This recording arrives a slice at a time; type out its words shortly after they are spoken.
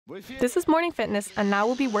This is morning fitness, and now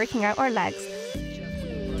we'll be working out our legs,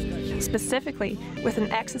 specifically with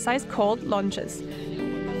an exercise called lunges.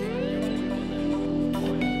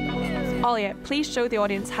 Alia, please show the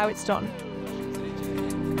audience how it's done.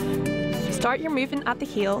 Start your movement at the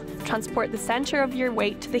heel, transport the centre of your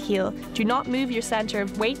weight to the heel. Do not move your centre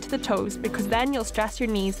of weight to the toes because then you'll stress your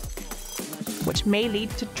knees, which may lead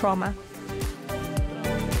to trauma.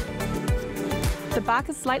 The back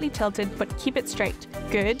is slightly tilted, but keep it straight.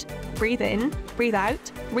 Good. Breathe in, breathe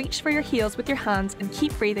out, reach for your heels with your hands and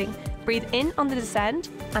keep breathing. Breathe in on the descend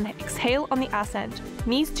and exhale on the ascend.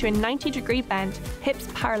 Knees to a 90-degree bend, hips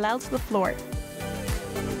parallel to the floor.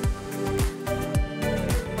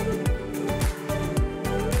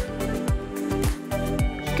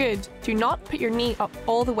 Good. Do not put your knee up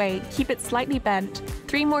all the way. Keep it slightly bent.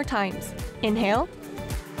 3 more times. Inhale.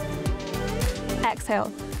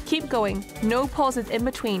 Exhale. Keep going. No pauses in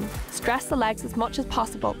between. Stress the legs as much as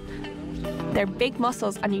possible. They're big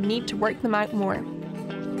muscles and you need to work them out more.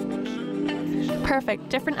 Perfect.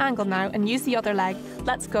 Different angle now and use the other leg.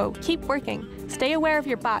 Let's go. Keep working. Stay aware of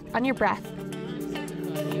your back and your breath.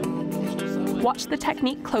 Watch the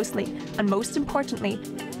technique closely and most importantly,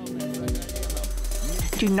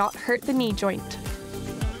 do not hurt the knee joint.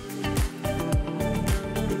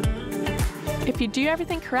 If you do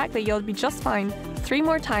everything correctly, you'll be just fine. 3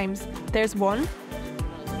 more times. There's 1.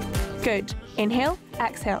 Good. Inhale,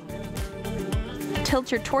 exhale.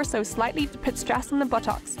 Tilt your torso slightly to put stress on the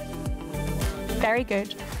buttocks. Very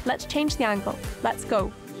good. Let's change the angle. Let's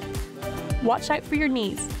go. Watch out for your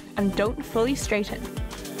knees and don't fully straighten.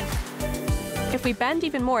 If we bend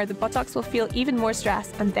even more, the buttocks will feel even more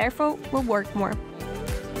stress and therefore will work more.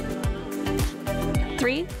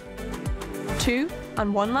 3, 2,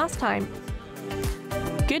 and 1 last time.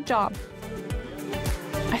 Good job.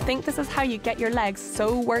 I think this is how you get your legs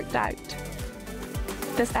so worked out.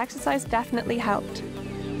 This exercise definitely helped.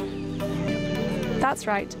 That's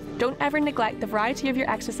right. Don't ever neglect the variety of your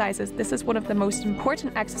exercises. This is one of the most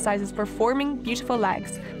important exercises for forming beautiful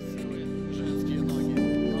legs.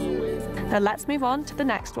 Now let's move on to the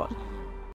next one.